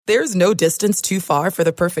There's no distance too far for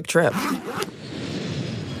the perfect trip.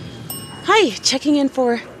 Hi, checking in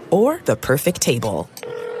for... Or the perfect table.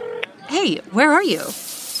 Hey, where are you?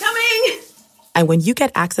 Coming! And when you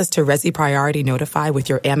get access to Resi Priority Notify with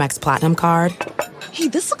your Amex Platinum card... Hey,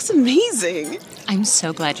 this looks amazing. I'm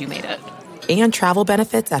so glad you made it. And travel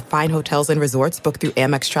benefits at fine hotels and resorts booked through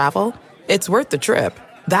Amex Travel, it's worth the trip.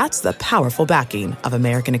 That's the powerful backing of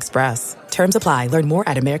American Express. Terms apply. Learn more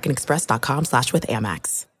at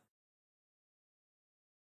americanexpress.com/withAmex.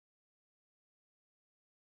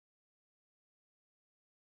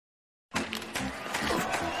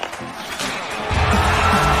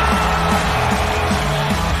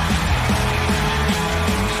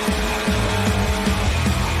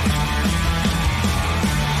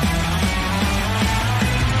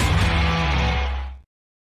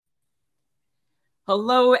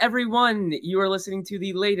 Hello, everyone. You are listening to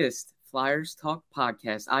the latest Flyers Talk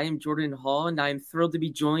podcast. I am Jordan Hall, and I am thrilled to be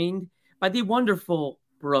joined by the wonderful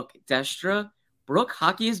Brooke Destra. Brooke,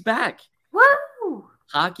 hockey is back. Woo!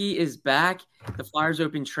 Hockey is back. The Flyers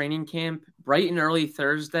open training camp bright and early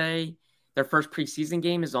Thursday. Their first preseason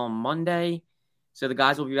game is on Monday. So the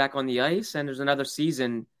guys will be back on the ice, and there's another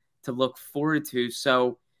season to look forward to.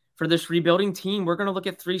 So for this rebuilding team, we're going to look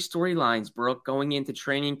at three storylines, Brooke, going into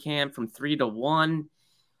training camp from 3 to 1.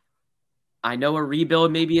 I know a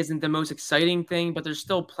rebuild maybe isn't the most exciting thing, but there's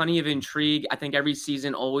still plenty of intrigue. I think every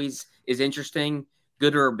season always is interesting,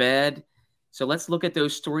 good or bad. So let's look at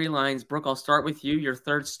those storylines. Brooke, I'll start with you. Your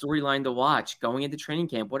third storyline to watch going into training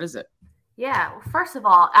camp. What is it? Yeah, well, first of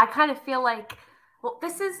all, I kind of feel like,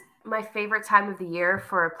 this is my favorite time of the year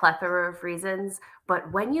for a plethora of reasons.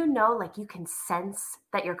 But when you know, like, you can sense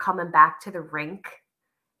that you're coming back to the rink,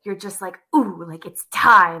 you're just like, ooh, like, it's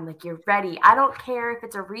time. Like, you're ready. I don't care if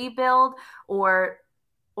it's a rebuild or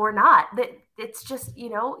not. It's just,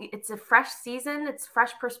 it's a fresh season. It's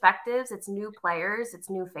fresh perspectives. It's new players.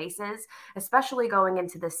 It's new faces, especially going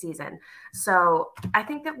into this season. So I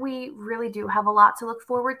think that we really do have a lot to look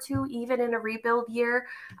forward to, even in a rebuild year.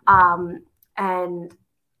 And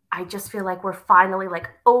I just feel like we're finally like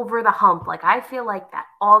over the hump. Like, I feel like that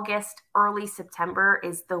August, early September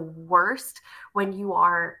is the worst when you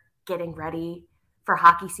are getting ready for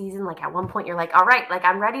hockey season. Like, at one point you're like, all right, like,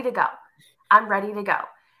 I'm ready to go.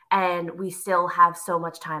 And we still have so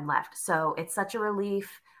much time left. So it's such a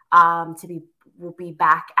relief we'll be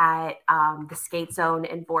back at the skate zone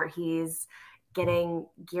in Voorhees, getting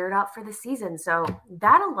geared up for the season. So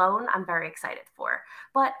that alone, I'm very excited for.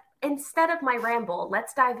 But instead of my ramble,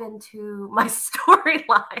 let's dive into my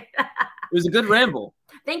storyline. It was a good ramble.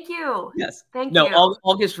 Thank you. Yes. Thank you. No,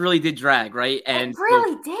 August really did drag, right? And it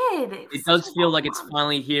really did. It does feel like it's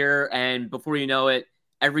finally here. And before you know it,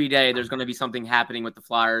 every day there's going to be something happening with the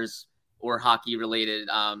Flyers or hockey-related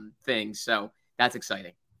things. So that's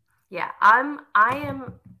exciting. Yeah, I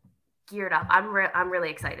am geared up. I'm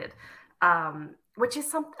really excited. Which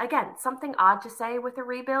is something odd to say with a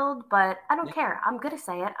rebuild, but I don't care. I'm going to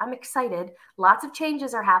say it. I'm excited. Lots of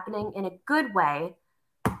changes are happening in a good way.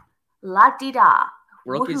 La-di-da.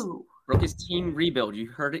 Brooke is team rebuild. You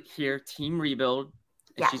heard it here, team rebuild.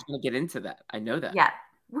 And she's going to get into that. I know that. Yeah.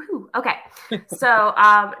 Woohoo. Okay. So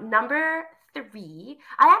number 3,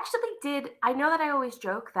 I know that I always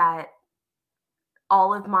joke that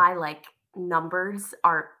all of my numbers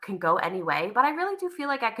can go any way, but I really do feel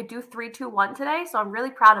like I could do 3, 2, 1 today. So I'm really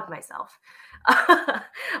proud of myself.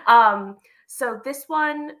 So this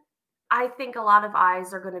one, I think a lot of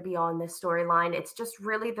eyes are going to be on this storyline. It's just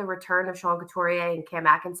really the return of Sean Couturier and Cam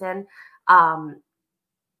Atkinson,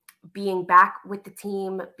 being back with the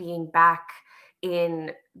team, being back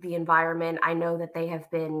in the environment. I know that they have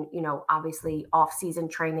been, obviously off-season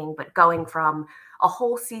training, but going from a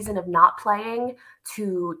whole season of not playing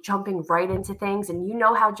to jumping right into things. And you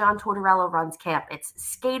know how John Tortorella runs camp. It's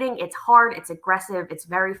skating, it's hard, it's aggressive, it's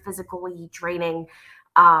very physically draining.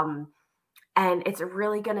 And it's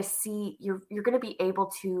really going to see, you're going to be able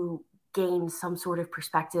to gain some sort of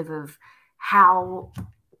perspective of how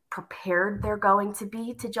prepared they're going to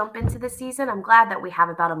be to jump into the season. I'm glad that we have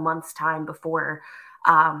about a month's time before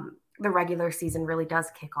the regular season really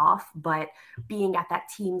does kick off, but being at that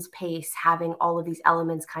team's pace, having all of these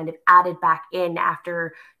elements kind of added back in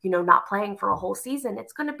after, not playing for a whole season,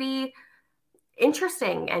 it's going to be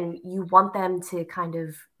interesting. And you want them to kind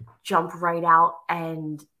of jump right out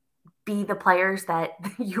and be the players that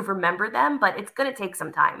you remember them, but it's going to take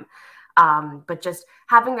some time. But just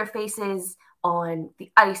having their faces on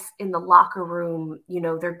the ice, in the locker room,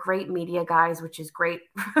 they're great media guys, which is great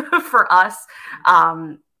for us.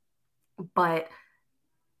 But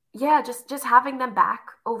yeah, just having them back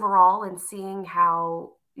overall and seeing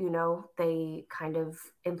how, they kind of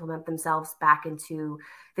implement themselves back into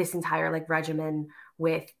this entire like regimen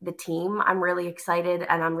with the team. I'm really excited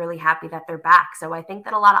and I'm really happy that they're back. So I think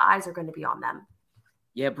that a lot of eyes are going to be on them.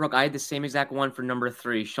 Yeah, Brooke, I had the same exact one for number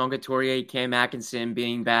 3. Sean Couturier, Cam Atkinson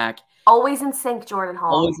being back. Always in sync, Jordan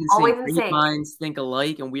Hall. Always in sync. Great minds think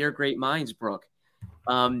alike, and we are great minds, Brooke.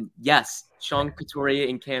 Yes, Sean Couturier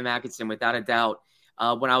and Cam Atkinson, without a doubt.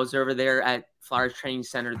 When I was over there at Flyers Training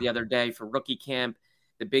Center the other day for rookie camp,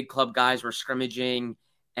 the big club guys were scrimmaging,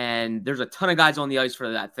 and there's a ton of guys on the ice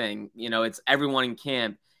for that thing. It's everyone in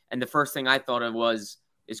camp. And the first thing I thought of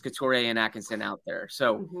is Couturier and Atkinson out there.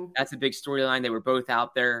 So that's a big storyline. They were both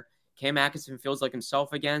out there. Cam Atkinson feels like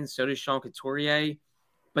himself again. So does Sean Couturier.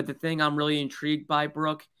 But the thing I'm really intrigued by,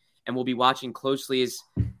 Brooke, and we'll be watching closely, is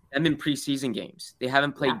them in preseason games. They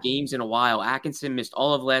haven't played games in a while. Atkinson missed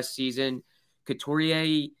all of last season.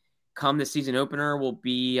 Couturier, come the season opener,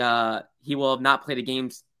 he will have not played a game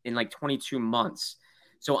in like 22 months.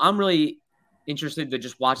 So I'm really interested to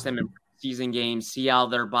just watch them in season games, see how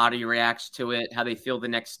their body reacts to it, how they feel the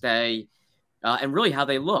next day, and really how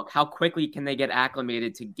they look. How quickly can they get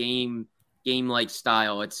acclimated to game-like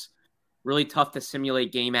style? It's really tough to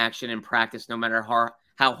simulate game action in practice, no matter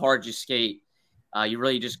how hard you skate. You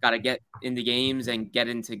really just got to get into games and get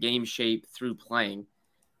into game shape through playing.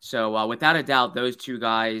 So without a doubt, those two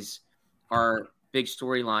guys are big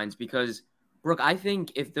storylines because, Brooke, I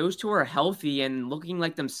think if those two are healthy and looking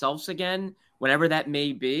like themselves again, whenever that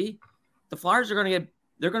may be, the Flyers they're going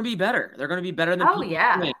to be better. They're going to be better than people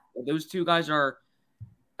think. Those two guys are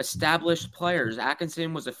established players.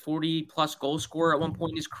 Atkinson was a 40-plus goal scorer at one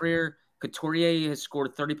point in his career. Couturier has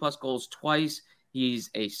scored 30-plus goals twice. He's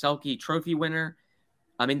a Selke Trophy winner.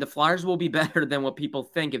 I mean, the Flyers will be better than what people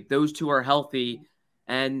think if those two are healthy.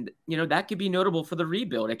 And, that could be notable for the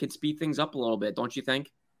rebuild. It could speed things up a little bit, don't you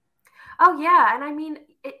think? Oh, yeah. And I mean,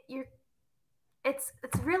 it's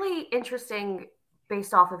really interesting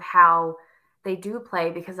based off of how they do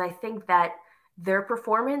play, because I think that their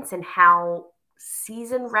performance and how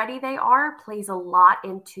season ready they are plays a lot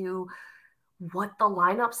into what the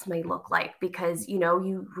lineups may look like, because,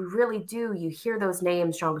 you really do, you hear those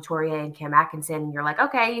names, Sean Couturier and Cam Atkinson, and you're like,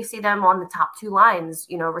 okay, you see them on the top 2 lines,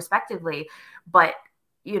 respectively. But,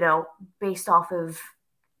 based off of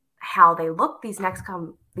how they look these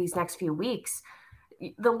next few weeks,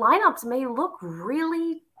 the lineups may look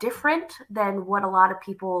really different than what a lot of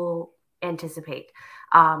people anticipate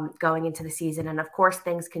going into the season. And of course,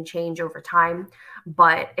 things can change over time,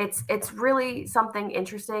 but it's really something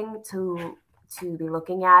interesting to be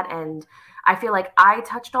looking at. And I feel like I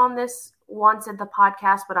touched on this once in the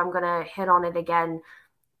podcast, but I'm going to hit on it again.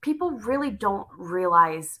 People really don't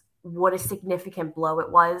realize what a significant blow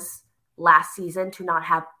it was last season to not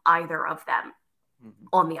have either of them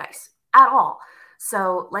on the ice at all.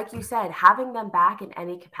 So like you said, having them back in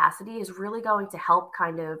any capacity is really going to help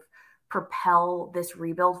kind of propel this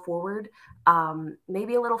rebuild forward,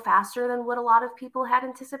 maybe a little faster than what a lot of people had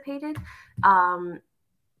anticipated,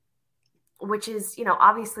 which is,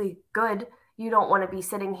 obviously good. You don't want to be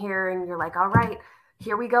sitting here and you're like, all right,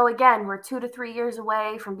 here we go again. We're 2 to 3 years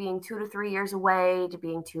away from being 2 to 3 years away to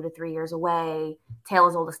being 2 to 3 years away. Tale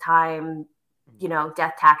as old as time,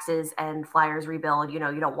 death, taxes, and Flyers rebuild. You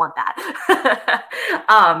don't want that.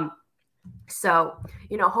 So,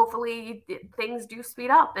 hopefully things do speed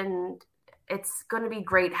up, and it's going to be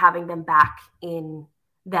great having them back in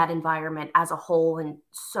that environment as a whole, and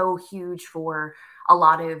so huge for a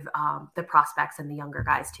lot of the prospects and the younger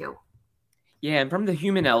guys too. Yeah, and from the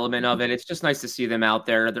human element of it, it's just nice to see them out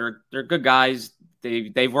there. They're good guys.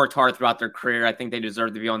 They've worked hard throughout their career. I think they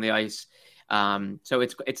deserve to be on the ice. So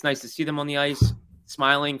it's nice to see them on the ice,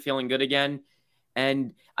 smiling, feeling good again.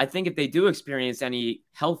 And I think if they do experience any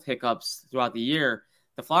health hiccups throughout the year,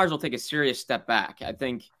 the Flyers will take a serious step back. I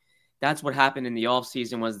think that's what happened in the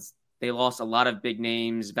offseason was they lost a lot of big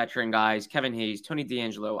names, veteran guys, Kevin Hayes, Tony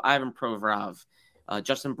DeAngelo, Ivan Provorov,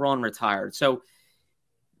 Justin Braun retired. So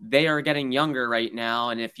they are getting younger right now.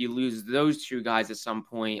 And if you lose those two guys at some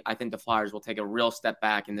point, I think the Flyers will take a real step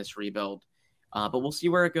back in this rebuild. But we'll see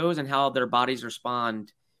where it goes and how their bodies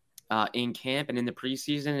respond in camp and in the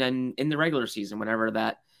preseason and in the regular season,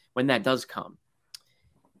 when that does come.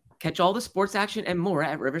 Catch all the sports action and more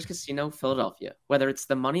at Rivers Casino Philadelphia. Whether it's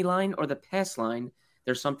the money line or the pass line,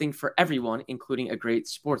 there's something for everyone, including a great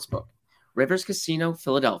sports book. Rivers Casino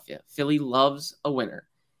Philadelphia. Philly loves a winner.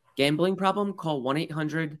 Gambling problem? Call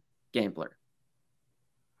 1-800-GAMBLER.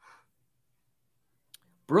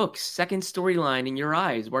 Brooks, second storyline in your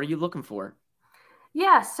eyes. What are you looking for?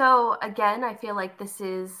 Yeah, so again, I feel like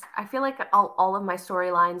all of my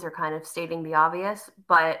storylines are kind of stating the obvious,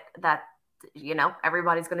 but that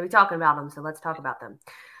everybody's going to be talking about them. So let's talk about them.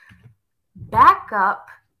 Backup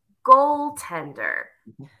goaltender.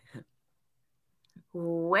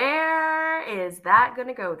 Where is that going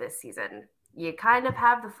to go this season? You kind of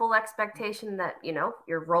have the full expectation that,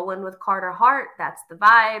 you're rolling with Carter Hart. That's the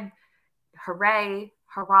vibe. Hooray,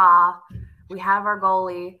 hurrah. We have our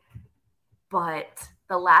goalie. But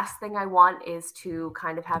the last thing I want is to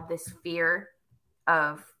kind of have this fear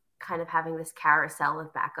of kind of having this carousel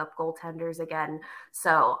of backup goaltenders again.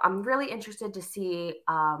 So I'm really interested to see.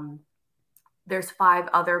 There's 5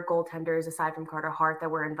 other goaltenders aside from Carter Hart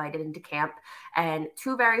that were invited into camp, and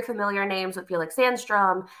 2 very familiar names with Felix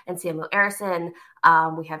Sandstrom and Samuel Ersson.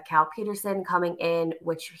 We have Cal Peterson coming in,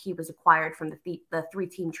 which he was acquired from the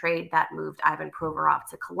 3-team trade that moved Ivan Provorov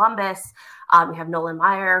to Columbus. We have Nolan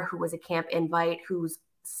Meyer, who was a camp invite, who's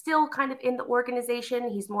still kind of in the organization.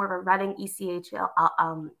 He's more of a Reading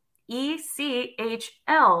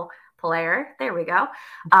ECHL player. There we go.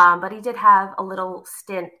 But he did have a little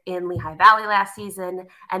stint in Lehigh Valley last season.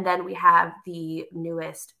 And then we have the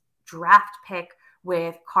newest draft pick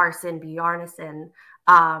with Carson Bjarnason,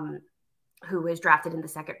 who was drafted in the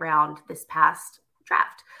 2nd round this past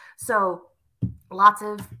draft. So lots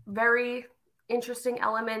of very interesting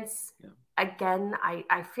elements. Yeah. Again,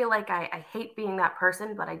 I feel like I hate being that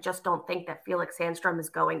person, but I just don't think that Felix Sandstrom is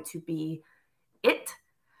going to be it.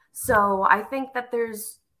 So I think that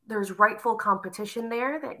there's rightful competition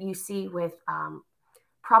there that you see with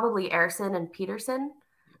probably Ersson and Peterson.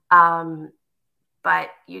 But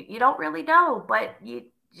you don't really know. But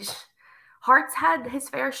Hart's had his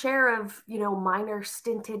fair share of, minor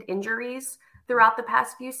stinted injuries throughout the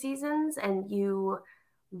past few seasons, and you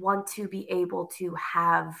want to be able to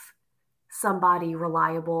have somebody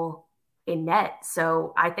reliable in net.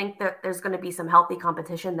 So I think that there's going to be some healthy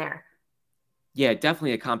competition there. Yeah,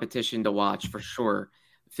 definitely a competition to watch for sure.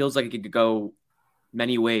 Feels like it could go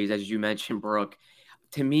many ways, as you mentioned, Brooke.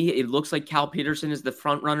 To me, it looks like Cal Peterson is the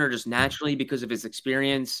front runner just naturally because of his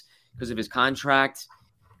experience, because of his contract.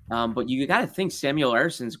 But you got to think Samuel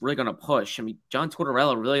Ersson's really going to push. I mean, John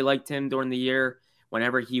Tortorella really liked him during the year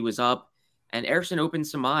whenever he was up. And Ersson opened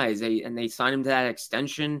some eyes. They signed him to that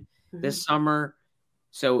extension this summer.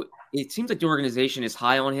 So it seems like the organization is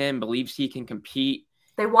high on him, believes he can compete.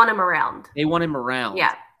 They want him around.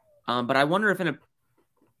 Yeah. But I wonder if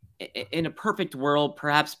in a perfect world,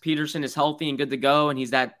 perhaps Peterson is healthy and good to go, and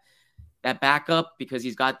he's that backup because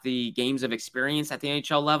he's got the games of experience at the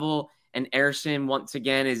NHL level. And Ersson, once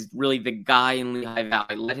again, is really the guy in Lehigh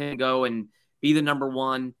Valley. Let him go and be the number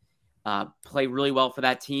one, play really well for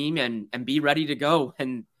that team, and be ready to go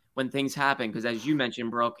when things happen. Because as you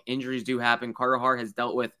mentioned, Brooke, injuries do happen. Carter Hart has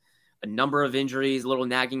dealt with a number of injuries, little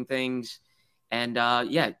nagging things. And,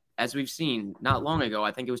 as we've seen not long ago,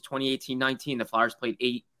 I think it was 2018-19, the Flyers played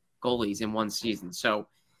 8 goalies in one season. So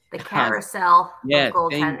the carousel of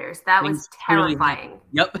goaltenders, that was terrifying.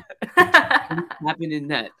 Really happened in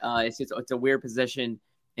net. It's a weird position.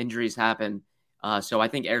 Injuries happen. So I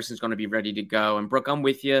think Ersson's going to be ready to go. And Brooke, I'm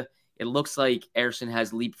with you. It looks like Ersson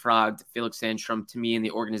has leapfrogged Felix Sandstrom to me in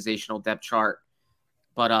the organizational depth chart,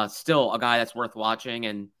 but still a guy that's worth watching.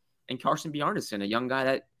 And Carson Bjarnason, a young guy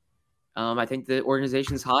that I think the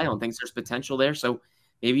organization's high on, thinks there's potential there. So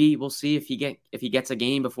maybe we'll see if he gets a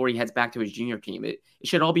game before he heads back to his junior team. It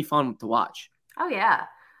should all be fun to watch. Oh, yeah.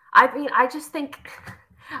 I mean, I just think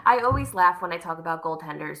I always laugh when I talk about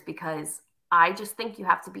goaltenders because I just think you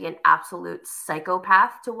have to be an absolute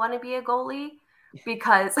psychopath to want to be a goalie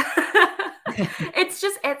because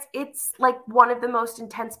it's like one of the most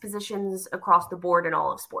intense positions across the board in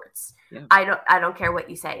all of sports. Yeah. I don't care what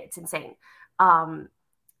you say. It's insane.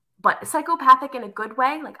 But psychopathic in a good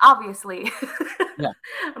way, like obviously, yeah.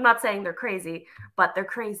 I'm not saying they're crazy, but they're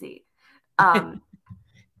crazy. I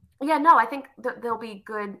think there'll be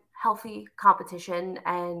good, healthy competition.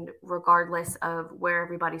 And regardless of where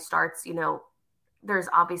everybody starts, there's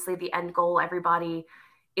obviously the end goal. Everybody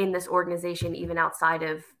in this organization, even outside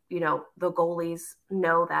of, the goalies,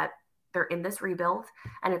 know that they're in this rebuild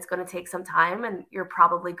and it's going to take some time, and you're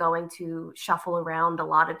probably going to shuffle around a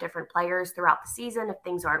lot of different players throughout the season. If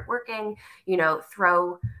things aren't working,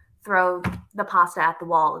 throw the pasta at the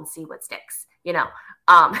wall and see what sticks, No,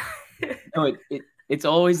 it's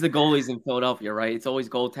always the goalies in Philadelphia, right? It's always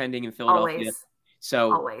goaltending in Philadelphia. Always.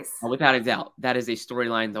 So always. Without a doubt, that is a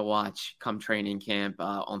storyline to watch come training camp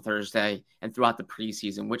on Thursday and throughout the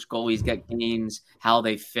preseason, which goalies get games, how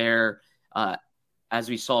they fare. As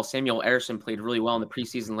we saw, Samuel Ersson played really well in the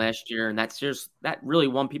preseason last year, and that really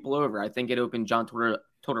won people over. I think it opened John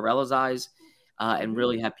Tortorella's eyes and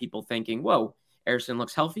really had people thinking, whoa, Ersson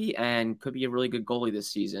looks healthy and could be a really good goalie this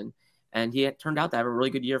season. And he had turned out to have a really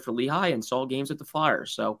good year for Lehigh and saw games with the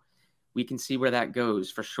Flyers. So we can see where that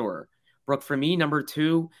goes for sure. Brooke, for me, number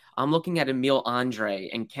 2, I'm looking at Emil Andre,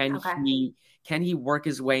 and can he work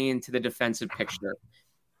his way into the defensive picture?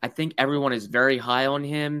 I think everyone is very high on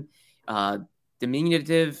him.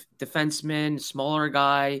 Diminutive defenseman, smaller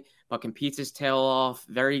guy, but competes his tail off,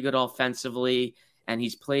 very good offensively, and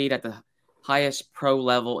he's played at the highest pro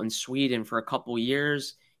level in Sweden for a couple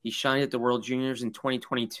years. He shined at the World Juniors in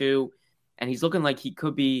 2022, and he's looking like he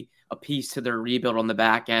could be a piece to their rebuild on the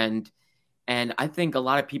back end. And I think a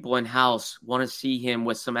lot of people in-house want to see him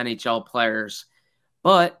with some NHL players.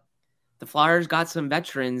 But the Flyers got some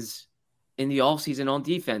veterans in the offseason on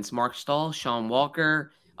defense. Mark Stahl, Sean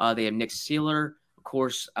Walker, they have Nick Seeler. Of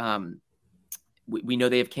course, we know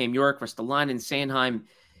they have Cam York, Ristolainen, Sanheim,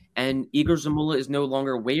 and Igor Zamula is no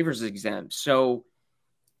longer waivers exempt. So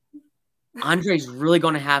Andre's really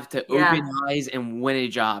going to have to open eyes and win a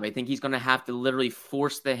job. I think he's going to have to literally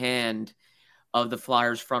force the hand of the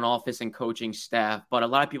Flyers front office and coaching staff. But a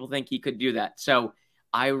lot of people think he could do that. So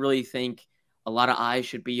I really think a lot of eyes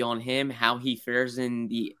should be on him, how he fares in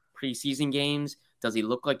the preseason games. Does he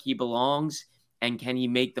look like he belongs? And can he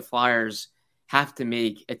make the Flyers have to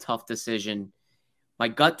make a tough decision? My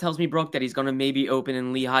gut tells me, Brooke, that he's going to maybe open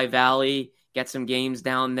in Lehigh Valley, get some games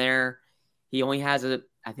down there. He only has,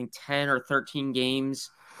 I think, 10 or 13 games,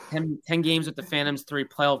 10 games with the Phantoms, 3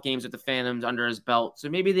 playoff games with the Phantoms under his belt. So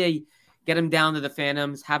maybe they get him down to the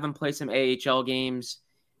Phantoms, have him play some AHL games,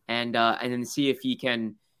 and then see if he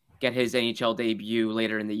can get his NHL debut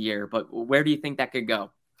later in the year. But where do you think that could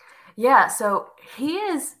go? Yeah, so he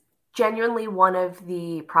is genuinely one of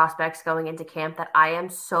the prospects going into camp that I am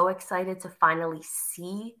so excited to finally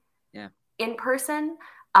see in person.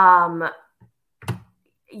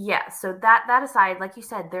 Yeah, so that aside, like you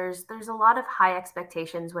said, there's a lot of high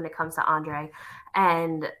expectations when it comes to Andre,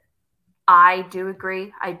 and I do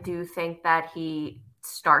agree. I do think that he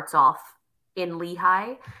starts off in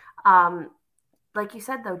Lehigh. Like you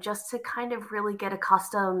said, though, just to kind of really get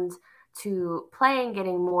accustomed to playing,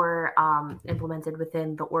 getting more implemented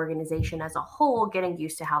within the organization as a whole, getting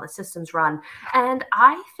used to how the systems run. And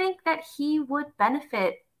I think that he would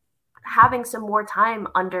benefit having some more time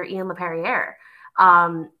under Ian LaPerriere.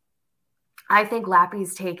 I think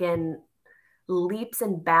Lappy's taken leaps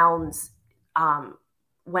and bounds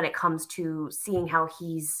when it comes to seeing how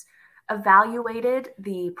he's evaluated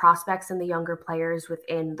the prospects and the younger players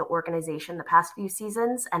within the organization the past few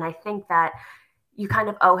seasons. And I think that you kind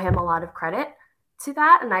of owe him a lot of credit to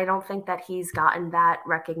that. And I don't think that he's gotten that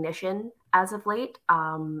recognition as of late.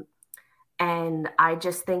 And I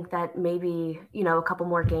just think that maybe, a couple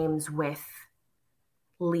more games with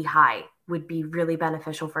Lehigh would be really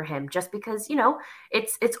beneficial for him, just because,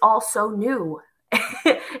 it's all so new.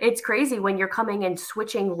 It's crazy when you're coming and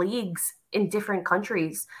switching leagues in different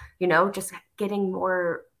countries, just getting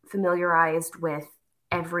more familiarized with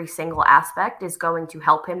every single aspect is going to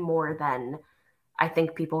help him more than I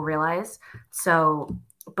think people realize. So,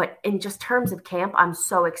 but in just terms of camp, I'm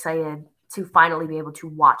so excited to finally be able to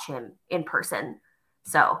watch him in person.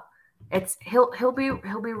 So he'll be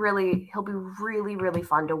really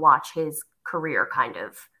fun to watch his career kind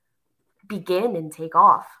of begin and take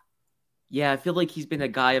off. Yeah, I feel like he's been a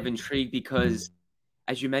guy of intrigue because,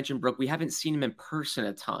 as you mentioned, Brooke, we haven't seen him in person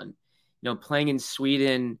a ton. Playing in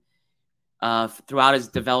Sweden throughout his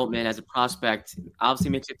development as a prospect obviously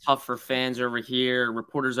makes it tough for fans over here,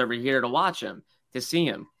 reporters over here to watch him, to see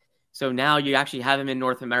him. So now you actually have him in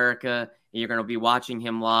North America, and you're going to be watching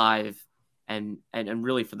him live and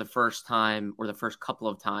really for the first time or the first couple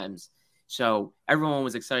of times. So everyone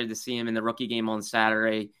was excited to see him in the rookie game on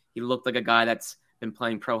Saturday. He looked like a guy that's been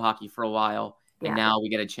playing pro hockey for a while, and now we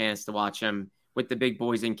get a chance to watch him with the big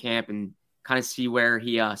boys in camp and kind of see where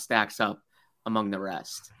he stacks up among the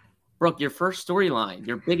rest. Brooke, your first storyline,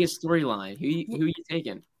 your biggest storyline, who are you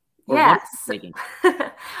taking? Yes.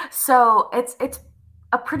 So it's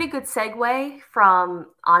a pretty good segue from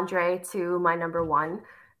Andre to my number one.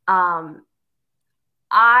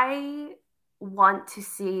 I want to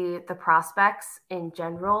see the prospects in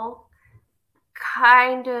general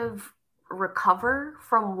kind of recover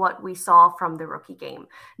from what we saw from the rookie game.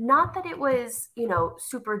 Not that it was,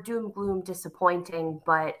 super doom gloom disappointing,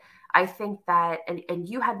 but I think that, and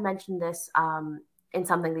you had mentioned this in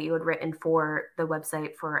something that you had written for the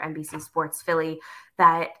website for NBC Sports Philly,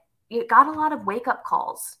 that it got a lot of wake up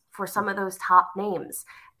calls for some of those top names.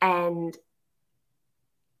 And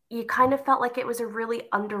you kind of felt like it was a really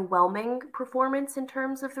underwhelming performance in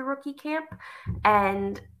terms of the rookie camp.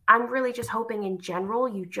 And I'm really just hoping in general,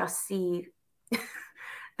 you just see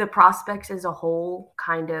the prospects as a whole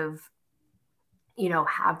kind of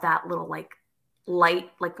have that little light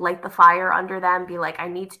the fire under them, be like, I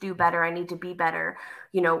need to do better, I need to be better.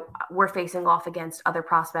 We're facing off against other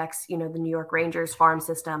prospects, the New York Rangers farm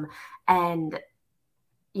system, and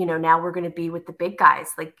now we're going to be with the big guys,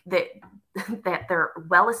 like that they're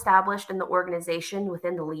well established in the organization,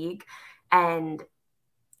 within the league, and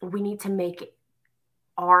we need to make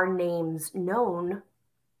our names known,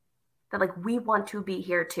 that like we want to be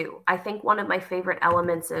here too. I think one of my favorite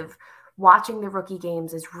elements of watching the rookie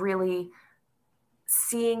games is really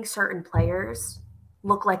seeing certain players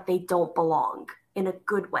look like they don't belong in a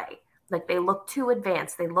good way. Like they look too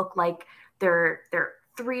advanced. They look like they're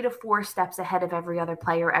 3 to 4 steps ahead of every other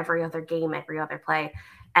player, every other game, every other play.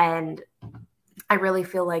 And I really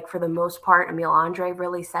feel like for the most part, Emil Andre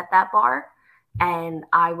really set that bar. And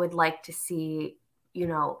I would like to see,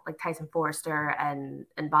 like Tyson Forrester and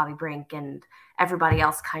Bobby Brink and everybody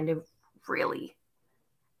else kind of really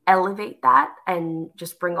elevate that and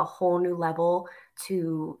just bring a whole new level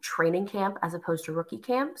to training camp as opposed to rookie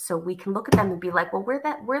camp. So we can look at them and be like, well, where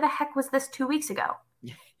the heck was this 2 weeks ago?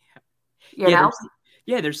 You know?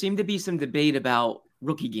 There seemed to be some debate about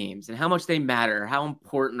rookie games and how much they matter. How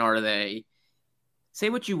important are they? Say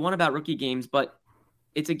what you want about rookie games, but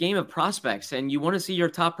it's a game of prospects, and you want to see your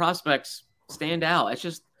top prospects stand out.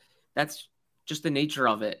 That's just the nature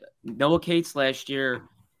of it. Noah Cates last year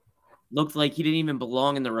looked like he didn't even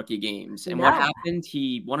belong in the rookie games. And what happened?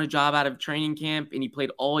 He won a job out of training camp, and he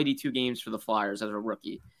played all 82 games for the Flyers as a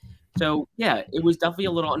rookie. So, yeah, it was definitely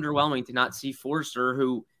a little underwhelming to not see Forrester,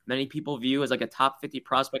 who many people view as like a top 50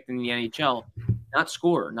 prospect in the NHL, not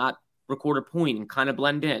score, not record a point, and kind of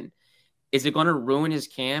blend in. Is it going to ruin his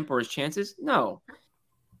camp or his chances? No.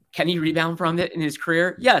 Can he rebound from it in his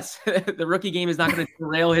career? Yes. The rookie game is not going to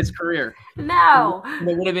derail his career. No.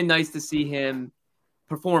 It would have been nice to see him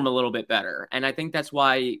perform a little bit better. And I think that's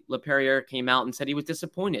why LaPerriere came out and said he was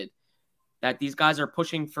disappointed that these guys are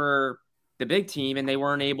pushing for the big team and they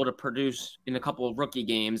weren't able to produce in a couple of rookie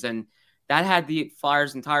games. And that had the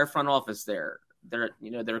Flyers' entire front office there.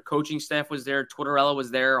 Their coaching staff was there. Tortorella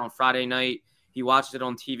was there on Friday night. He watched it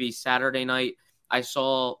on TV Saturday night. I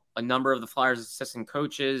saw a number of the Flyers' assistant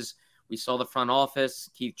coaches. We saw the front office,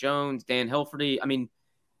 Keith Jones, Dan Hilferty. I mean,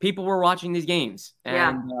 people were watching these games.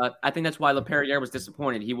 And I think that's why LaPerriere was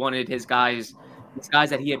disappointed. He wanted his guys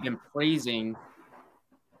that he had been praising,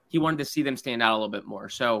 he wanted to see them stand out a little bit more.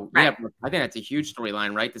 So, I think that's a huge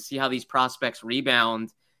storyline, right? To see how these prospects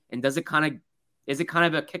rebound. And is it kind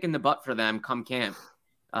of a kick in the butt for them come camp?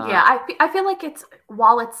 I feel like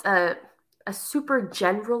while it's a super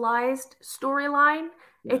generalized storyline,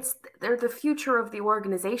 they're the future of the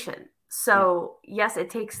organization. So yes, it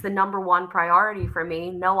takes the number one priority for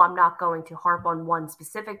me. No, I'm not going to harp on one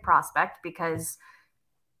specific prospect because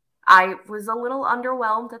I was a little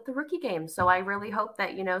underwhelmed at the rookie game. So I really hope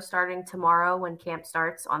that, starting tomorrow when camp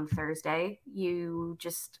starts on Thursday, you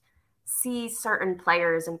just see certain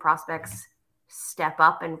players and prospects step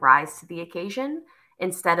up and rise to the occasion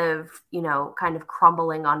instead of, kind of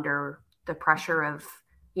crumbling under the pressure of,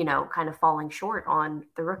 kind of falling short on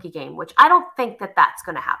the rookie game, which I don't think that that's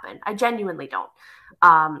going to happen. I genuinely don't.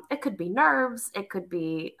 It could be nerves. It could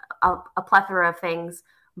be a plethora of things,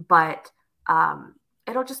 but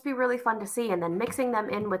it'll just be really fun to see. And then mixing them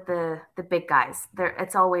in with the big guys,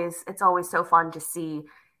 it's always so fun to see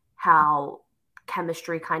how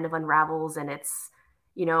chemistry kind of unravels, and it's,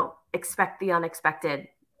 expect the unexpected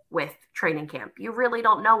with training camp. You really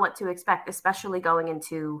don't know what to expect, especially going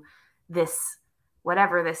into this,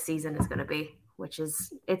 whatever this season is going to be, which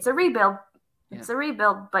is, it's a rebuild. It's a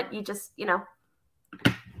rebuild, but you just,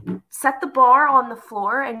 set the bar on the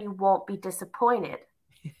floor and you won't be disappointed.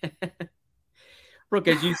 Brooke,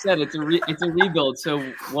 as you said, it's a rebuild. So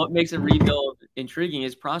what makes a rebuild intriguing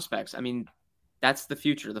is prospects. I mean, that's the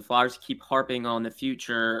future. The Flyers keep harping on the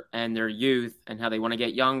future and their youth and how they want to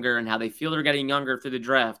get younger and how they feel they're getting younger through the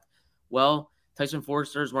draft. Well, Tyson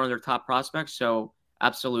Forrester is one of their top prospects, so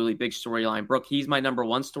absolutely big storyline. Brooke, he's my number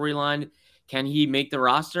one storyline. Can he make the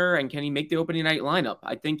roster and can he make the opening night lineup?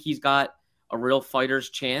 I think he's got a real fighter's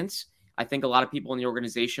chance. I think a lot of people in the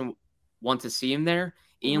organization want to see him there.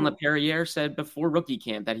 Ian LaPerriere said before rookie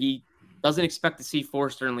camp that he doesn't expect to see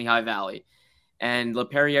Forrester in Lehigh Valley. And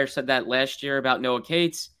LaPerriere said that last year about Noah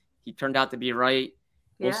Cates. He turned out to be right.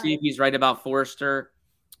 We'll see if he's right about Forrester.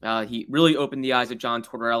 He really opened the eyes of John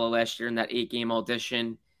Tortorella last year in that 8-game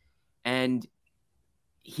audition. And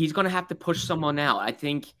he's going to have to push someone out. I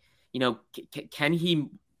think, can he,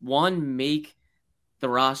 one, make the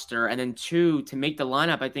roster, and then two, to make the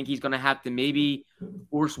lineup, I think he's going to have to maybe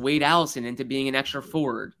force Wade Allison into being an extra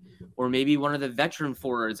forward, or maybe one of the veteran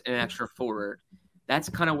forwards an extra forward. that's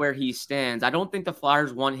kind of where he stands. I don't think the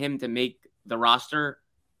Flyers want him to make the roster,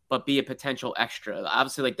 but be a potential extra.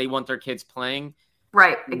 Obviously, like, they want their kids playing.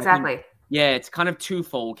 Right, exactly. It's kind of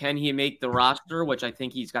twofold. Can he make the roster, which I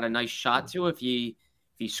think he's got a nice shot to if he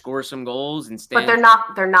scores some goals and stands.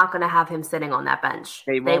 But they're not going to have him sitting on that bench.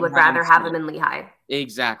 They would rather have him in Lehigh.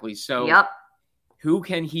 Exactly. So who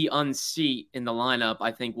can he unseat in the lineup,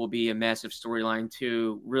 I think, will be a massive storyline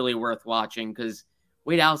too, really worth watching, because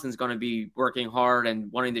Wade Allison's going to be working hard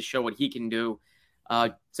and wanting to show what he can do.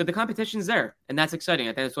 So the competition's there, and that's exciting. I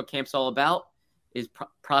think that's what camp's all about, is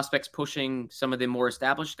prospects pushing some of the more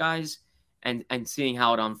established guys and seeing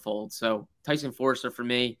how it unfolds. So Tyson Foerster, for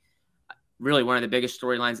me, really one of the biggest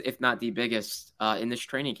storylines, if not the biggest, in this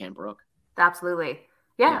training camp, Brooke. Absolutely.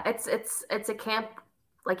 Yeah. It's a camp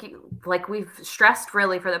like we've stressed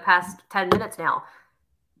really for the past 10 minutes now.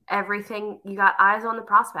 Everything, you got eyes on the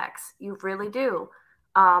prospects. You really do.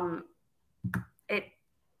 It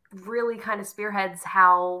really kind of spearheads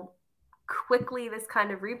how quickly this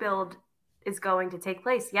kind of rebuild is going to take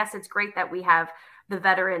place. Yes, it's great that we have the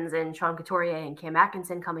veterans in Sean Couturier and Cam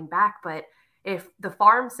Atkinson coming back, but if the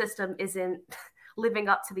farm system isn't living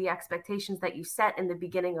up to the expectations that you set in the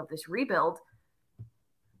beginning of this rebuild,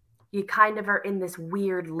 you kind of are in this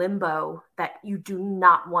weird limbo that you do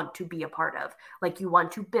not want to be a part of. Like, you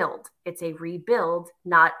want to build. It's a rebuild,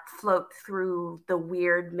 not float through the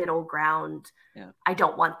weird middle ground. Yeah. I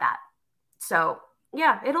don't want that. So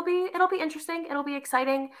yeah, it'll be interesting. It'll be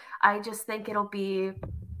exciting. I just think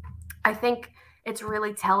I think it's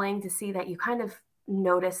really telling to see that you kind of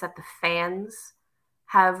notice that the fans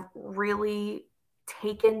have really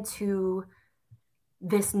taken to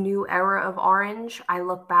this new era of Orange. I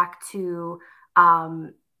look back to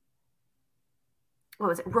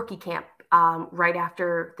rookie camp right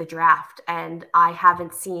after the draft, and I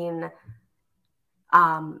haven't seen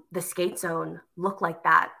the skate zone look like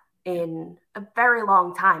that in a very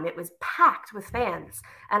long time. It was packed with fans,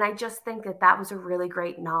 and I just think that was a really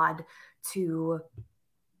great nod to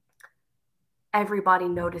everybody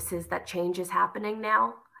notices that change is happening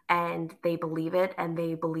now, and they believe it, and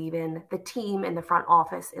they believe in the team, in the front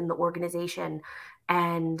office, in the organization.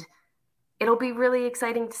 And it'll be really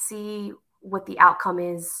exciting to see what the outcome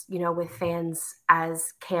is, with fans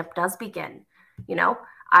as camp does begin.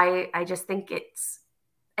 I just think it's,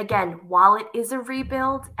 again, while it is a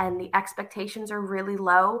rebuild and the expectations are really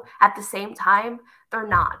low, at the same time, they're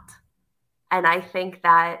not. And I think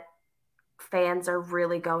that fans are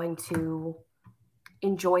really going to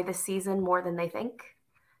enjoy the season more than they think.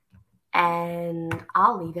 And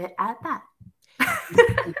I'll leave it at that.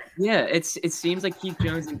 Yeah, it seems like Keith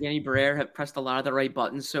Jones and Danny Briere have pressed a lot of the right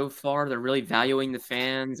buttons so far. They're really valuing the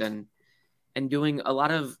fans and doing a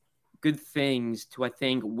lot of good things to, I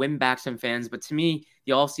think, win back some fans. But to me,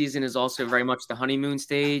 the offseason is also very much the honeymoon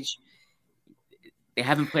stage. They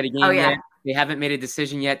haven't played a game yet. They haven't made a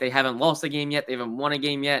decision yet. They haven't lost a game yet. They haven't won a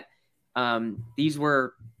game yet. These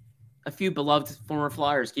were a few beloved former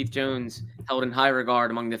Flyers Keith Jones held in high regard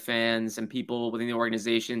among the fans and people within the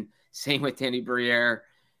organization. Same with Danny Briere.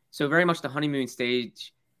 So very much the honeymoon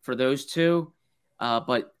stage for those two.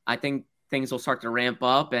 But I think things will start to ramp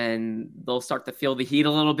up and they'll start to feel the heat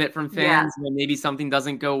a little bit from fans. When maybe something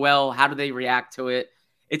doesn't go well, how do they react to it?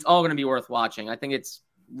 It's all going to be worth watching. I think it's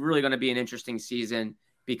really going to be an interesting season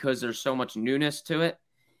because there's so much newness to it.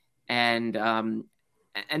 And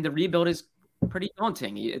the rebuild is pretty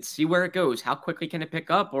daunting. It's see where it goes. How quickly can it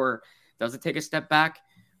pick up, or does it take a step back?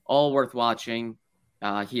 All worth watching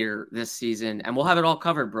here this season. And we'll have it all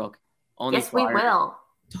covered, Brooke. Yes, we will.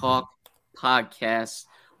 Talk podcast.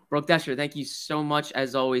 Brooke Desher, thank you so much.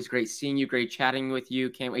 As always, great seeing you, great chatting with you.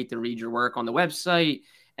 Can't wait to read your work on the website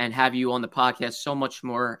and have you on the podcast so much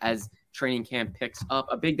more as training camp picks up.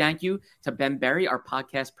 A big thank you to Ben Berry, our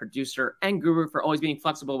podcast producer and guru, for always being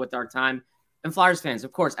flexible with our time. And Flyers fans,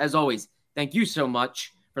 of course, as always, thank you so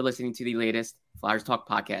much for listening to the latest Flyers Talk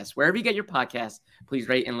podcast. Wherever you get your podcast, please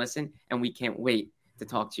rate and listen, and we can't wait to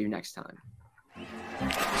talk to you next time.